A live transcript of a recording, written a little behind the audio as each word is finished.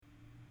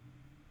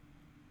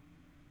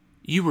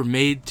You were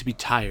made to be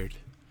tired.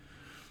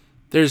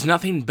 There is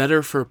nothing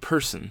better for a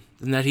person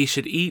than that he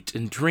should eat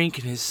and drink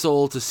in his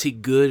soul to see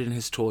good in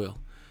his toil.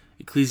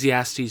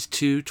 Ecclesiastes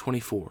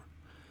 2:24.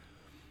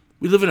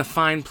 We live in a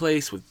fine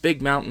place with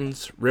big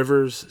mountains,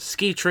 rivers,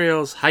 ski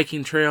trails,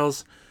 hiking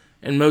trails,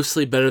 and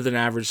mostly better than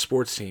average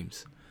sports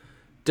teams.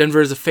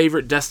 Denver is a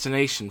favorite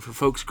destination for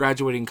folks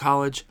graduating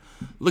college,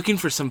 looking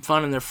for some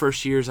fun in their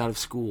first years out of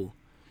school.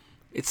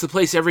 It's the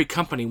place every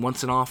company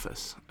wants an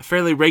office. A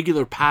fairly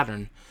regular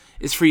pattern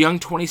is for young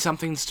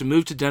 20-somethings to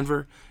move to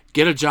Denver,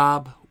 get a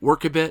job,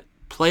 work a bit,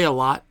 play a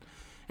lot,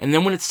 and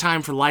then when it's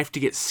time for life to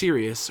get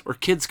serious or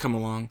kids come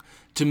along,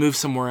 to move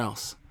somewhere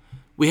else.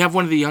 We have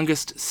one of the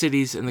youngest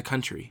cities in the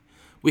country.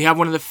 We have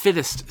one of the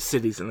fittest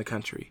cities in the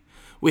country.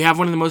 We have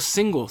one of the most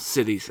single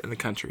cities in the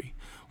country.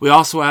 We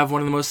also have one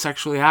of the most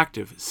sexually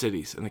active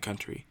cities in the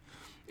country.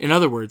 In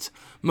other words,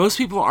 most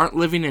people aren't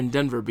living in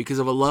Denver because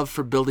of a love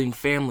for building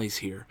families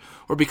here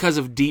or because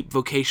of deep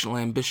vocational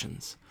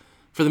ambitions.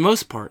 For the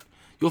most part,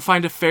 you'll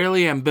find a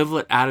fairly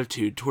ambivalent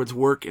attitude towards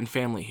work and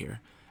family here.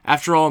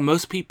 After all,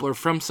 most people are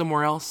from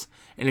somewhere else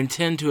and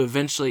intend to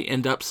eventually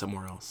end up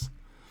somewhere else.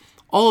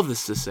 All of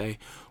this to say,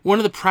 one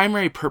of the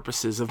primary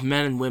purposes of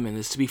men and women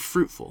is to be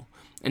fruitful,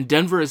 and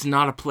Denver is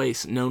not a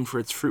place known for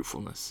its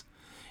fruitfulness.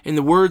 In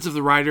the words of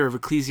the writer of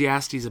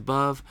Ecclesiastes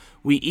above,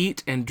 we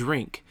eat and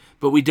drink,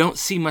 but we don't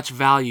see much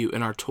value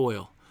in our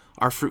toil,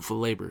 our fruitful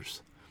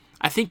labors.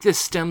 I think this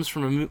stems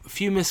from a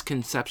few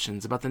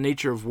misconceptions about the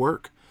nature of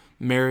work,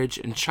 marriage,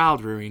 and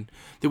child rearing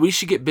that we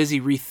should get busy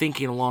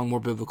rethinking along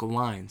more biblical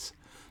lines.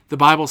 The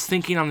Bible's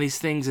thinking on these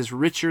things is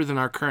richer than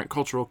our current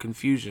cultural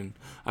confusion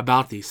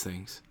about these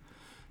things.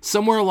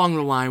 Somewhere along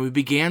the line, we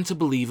began to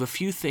believe a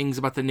few things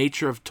about the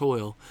nature of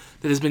toil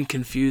that has been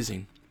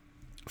confusing.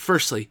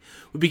 Firstly,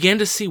 we began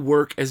to see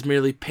work as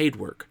merely paid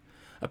work.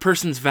 A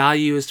person's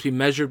value is to be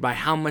measured by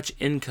how much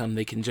income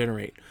they can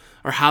generate,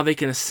 or how they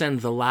can ascend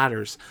the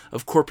ladders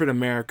of corporate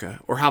America,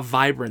 or how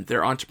vibrant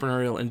their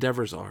entrepreneurial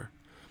endeavors are.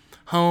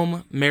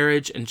 Home,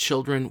 marriage, and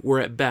children were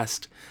at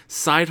best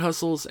side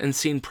hustles and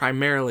seen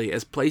primarily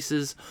as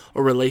places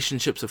or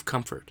relationships of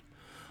comfort.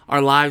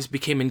 Our lives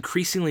became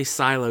increasingly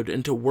siloed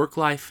into work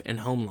life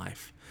and home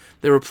life.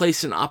 They were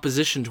placed in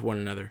opposition to one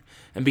another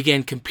and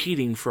began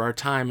competing for our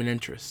time and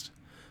interest.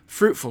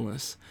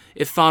 Fruitfulness,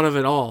 if thought of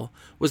at all,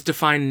 was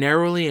defined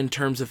narrowly in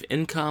terms of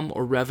income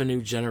or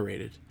revenue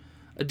generated.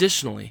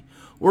 Additionally,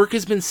 work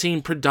has been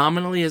seen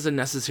predominantly as a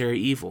necessary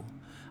evil.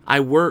 I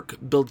work,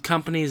 build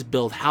companies,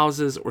 build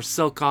houses, or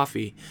sell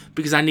coffee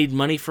because I need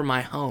money for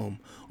my home,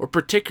 or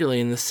particularly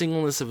in the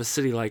singleness of a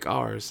city like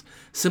ours,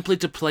 simply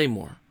to play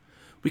more.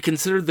 We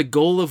considered the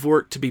goal of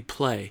work to be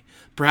play,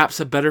 perhaps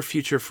a better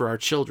future for our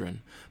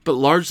children, but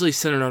largely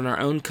centered on our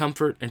own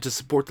comfort and to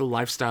support the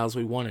lifestyles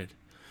we wanted.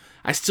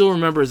 I still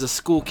remember as a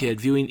school kid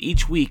viewing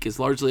each week as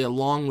largely a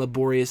long,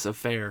 laborious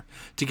affair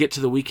to get to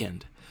the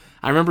weekend.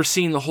 I remember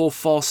seeing the whole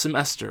fall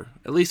semester,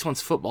 at least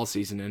once football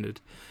season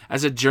ended,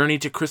 as a journey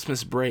to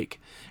Christmas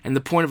break, and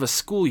the point of a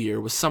school year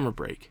was summer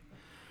break.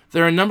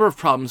 There are a number of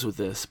problems with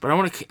this, but I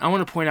want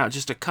to point out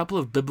just a couple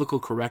of biblical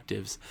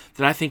correctives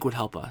that I think would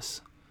help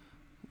us.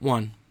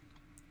 1.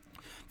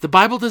 The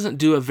Bible doesn't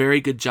do a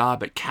very good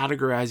job at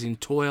categorizing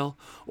toil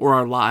or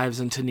our lives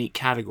into neat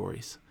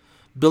categories.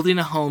 Building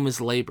a home is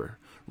labor.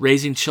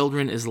 Raising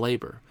children is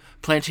labor.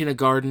 Planting a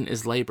garden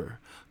is labor.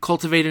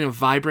 Cultivating a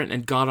vibrant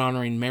and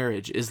God-honoring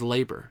marriage is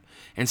labor.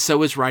 And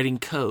so is writing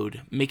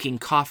code, making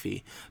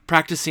coffee,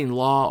 practicing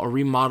law, or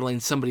remodeling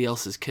somebody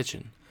else's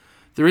kitchen.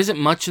 There isn't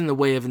much in the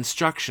way of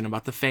instruction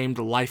about the famed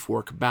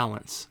life-work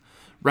balance.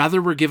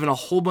 Rather, we're given a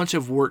whole bunch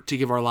of work to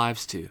give our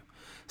lives to.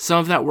 Some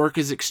of that work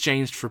is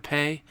exchanged for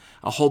pay,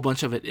 a whole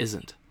bunch of it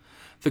isn't.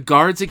 This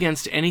guards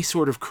against any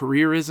sort of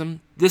careerism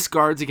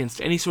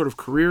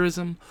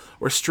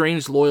or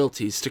strange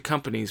loyalties to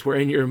companies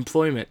wherein your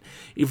employment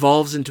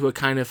evolves into a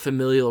kind of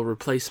familial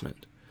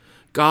replacement.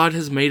 God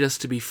has made us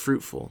to be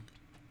fruitful.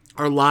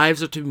 Our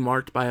lives are to be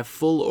marked by a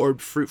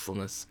full-orbed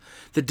fruitfulness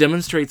that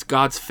demonstrates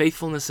God's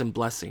faithfulness and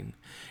blessing,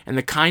 and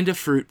the kind of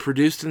fruit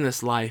produced in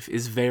this life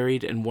is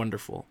varied and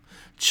wonderful.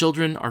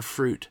 Children are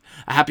fruit.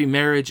 A happy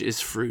marriage is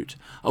fruit.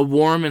 A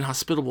warm and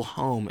hospitable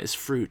home is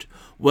fruit.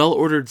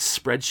 Well-ordered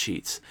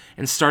spreadsheets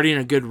and starting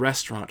a good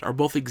restaurant are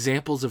both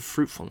examples of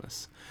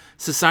fruitfulness.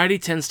 Society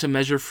tends to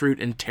measure fruit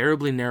in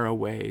terribly narrow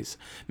ways,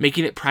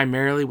 marking it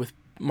primarily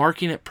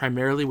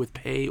with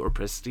pay or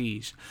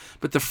prestige.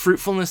 But the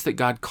fruitfulness that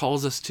God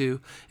calls us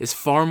to is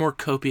far more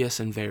copious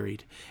and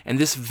varied. And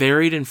this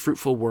varied and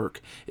fruitful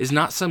work is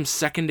not some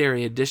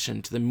secondary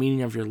addition to the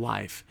meaning of your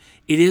life.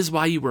 It is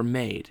why you were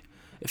made.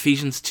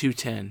 Ephesians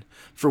 2:10,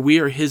 for we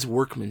are his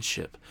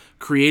workmanship,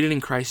 created in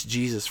Christ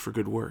Jesus for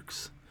good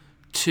works.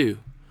 2.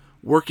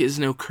 Work is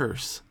no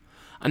curse.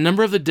 A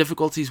number of the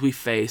difficulties we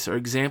face are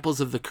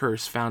examples of the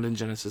curse found in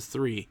Genesis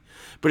 3,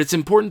 but it's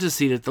important to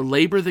see that the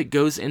labor that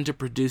goes into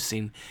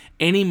producing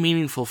any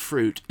meaningful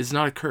fruit is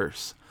not a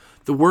curse.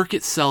 The work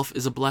itself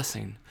is a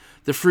blessing.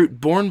 The fruit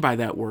borne by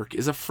that work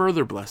is a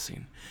further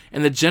blessing,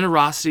 and the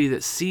generosity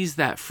that sees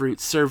that fruit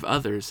serve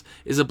others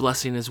is a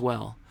blessing as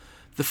well.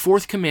 The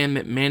fourth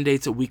commandment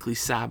mandates a weekly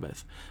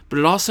Sabbath, but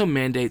it also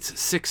mandates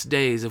 6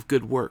 days of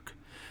good work.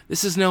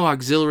 This is no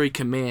auxiliary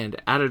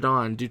command added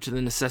on due to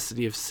the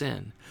necessity of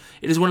sin.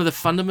 It is one of the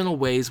fundamental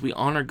ways we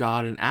honor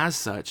God, and as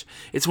such,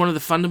 it's one of the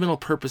fundamental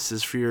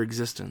purposes for your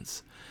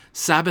existence.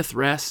 Sabbath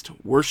rest,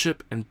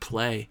 worship, and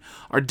play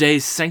are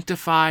days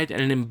sanctified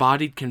and an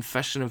embodied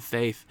confession of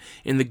faith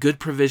in the good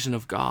provision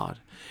of God.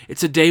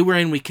 It's a day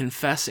wherein we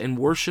confess in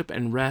worship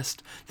and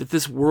rest that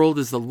this world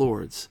is the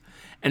Lord's.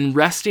 And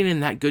resting in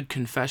that good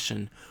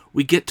confession,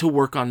 we get to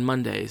work on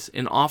Mondays,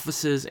 in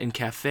offices, in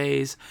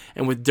cafes,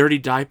 and with dirty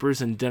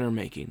diapers and dinner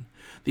making.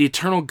 The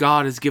eternal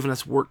God has given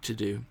us work to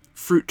do,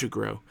 fruit to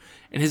grow,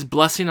 and his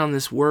blessing on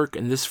this work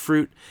and this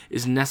fruit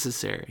is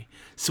necessary.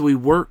 So we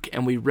work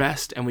and we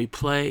rest and we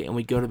play and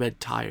we go to bed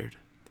tired.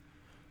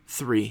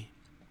 3.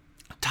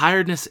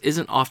 Tiredness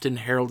isn't often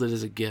heralded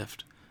as a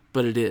gift,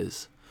 but it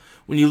is.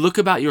 When you look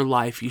about your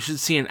life, you should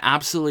see an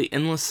absolutely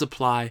endless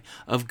supply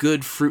of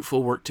good,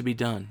 fruitful work to be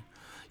done.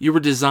 You were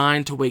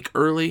designed to wake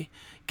early,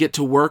 get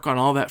to work on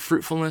all that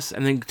fruitfulness,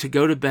 and then to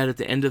go to bed at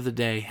the end of the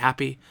day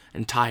happy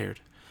and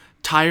tired.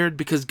 Tired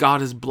because God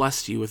has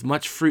blessed you with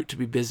much fruit to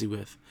be busy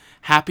with.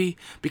 Happy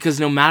because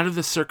no matter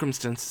the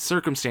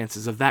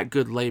circumstances of that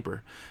good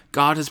labor,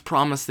 God has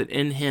promised that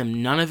in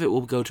him none of it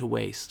will go to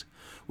waste.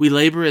 We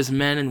labor as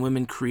men and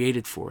women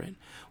created for it.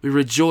 We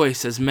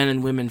rejoice as men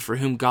and women for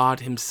whom God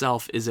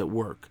himself is at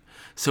work.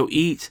 So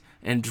eat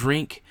and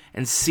drink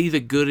and see the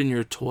good in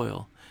your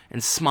toil,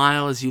 and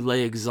smile as you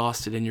lay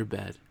exhausted in your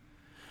bed.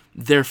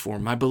 Therefore,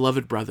 my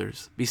beloved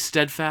brothers, be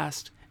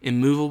steadfast,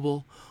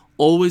 immovable,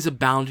 always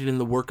abounding in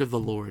the work of the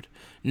Lord,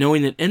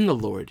 knowing that in the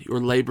Lord your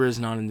labor is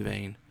not in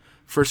vain.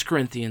 1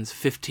 Corinthians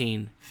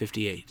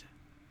 15:58.